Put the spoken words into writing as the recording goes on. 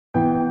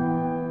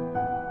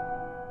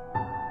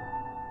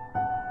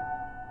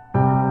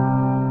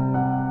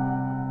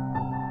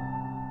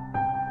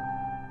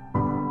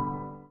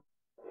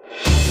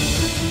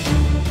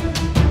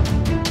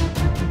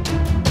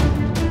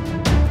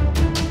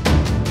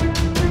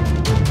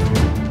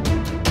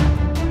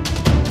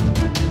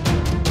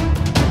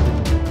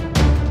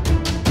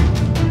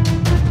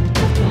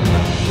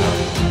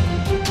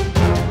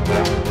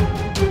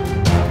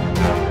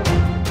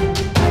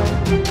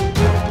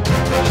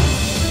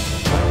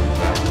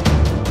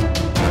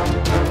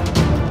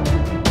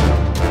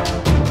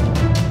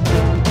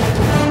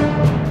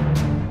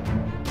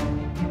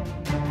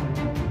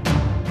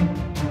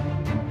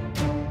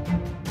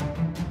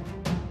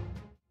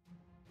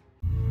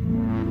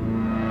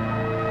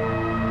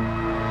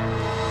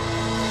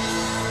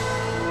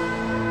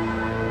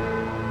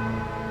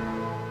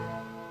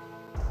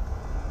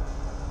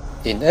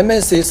In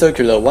MSC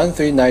Circular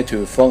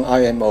 1392 from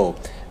IMO,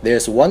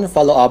 there's one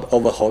follow-up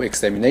overhaul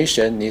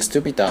examination needs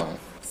to be done.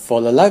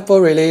 For the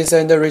Lifeboat release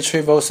and the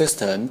retrieval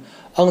system,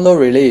 unload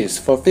release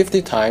for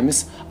 50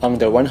 times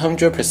under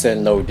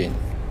 100% loading,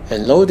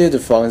 and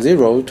loaded from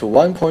 0 to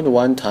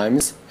 1.1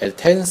 times at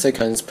 10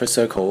 seconds per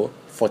circle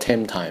for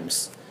 10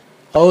 times.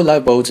 All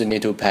lifeboats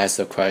need to pass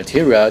the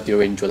criteria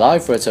during July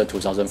 1st,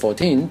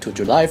 2014 to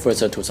July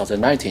 1st,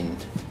 2019.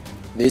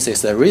 This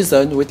is the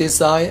reason we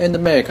design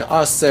and make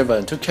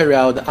R7 to carry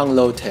out the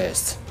unload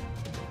test.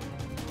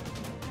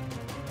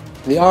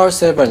 The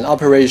R7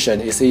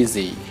 operation is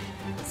easy.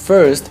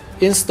 First,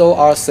 install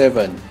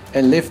R7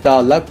 and lift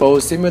our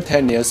lifeboat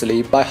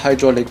simultaneously by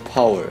hydraulic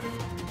power.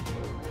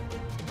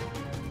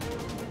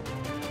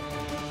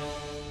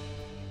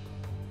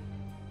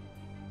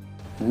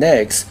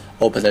 Next,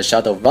 open the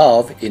shuttle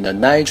valve in the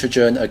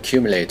nitrogen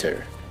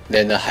accumulator.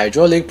 Then the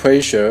hydraulic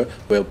pressure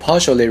will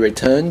partially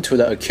return to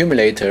the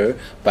accumulator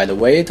by the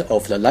weight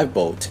of the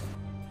lifeboat.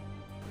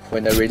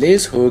 When the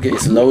release hook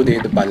is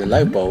loaded by the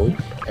lifeboat,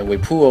 and we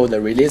pull the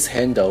release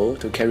handle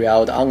to carry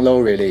out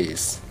unload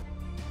release.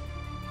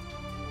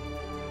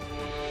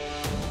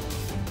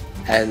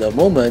 At the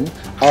moment,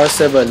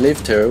 R7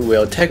 lifter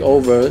will take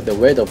over the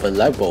weight of the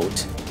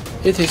lifeboat.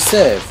 It is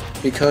safe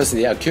because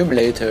the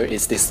accumulator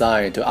is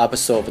designed to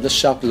absorb the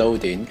shock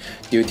loading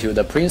due to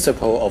the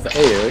principle of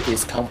air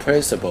is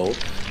compressible,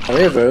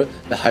 however,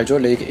 the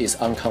hydraulic is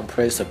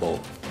uncompressible.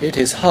 It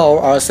is how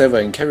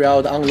R7 carry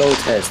out unload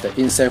test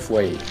in safe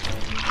way.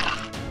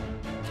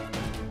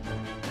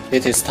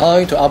 It is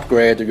time to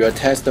upgrade your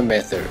test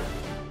method.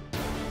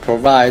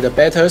 Provide a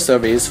better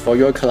service for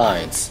your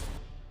clients,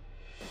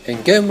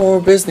 and get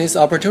more business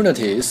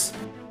opportunities.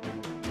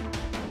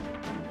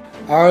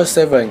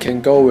 R7 can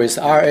go with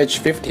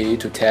RH50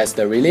 to test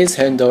the release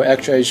handle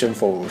actuation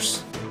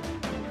force,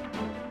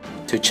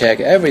 to check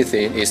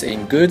everything is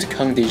in good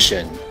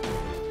condition.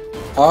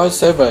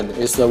 R7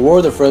 is the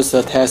world's first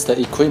test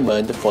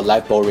equipment for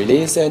lifeboat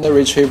release and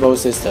retrieval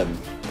system.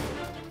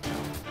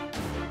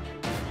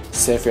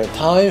 Save your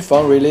time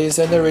from release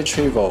and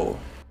retrieval.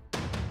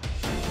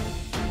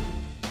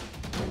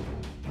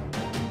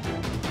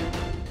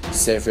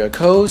 Save your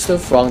cost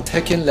from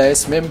taking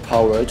less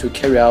manpower to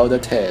carry out the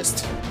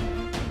test.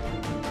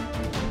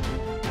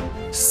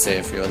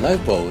 Save your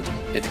lifeboat.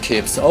 It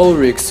keeps all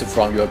risks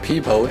from your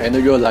people and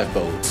your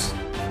lifeboats.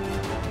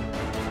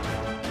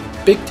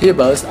 Big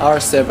T-Bus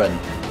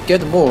R7.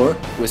 Get more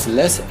with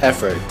less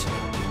effort.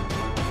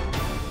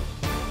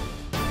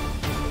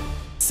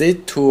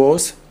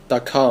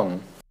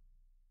 SEATtools.com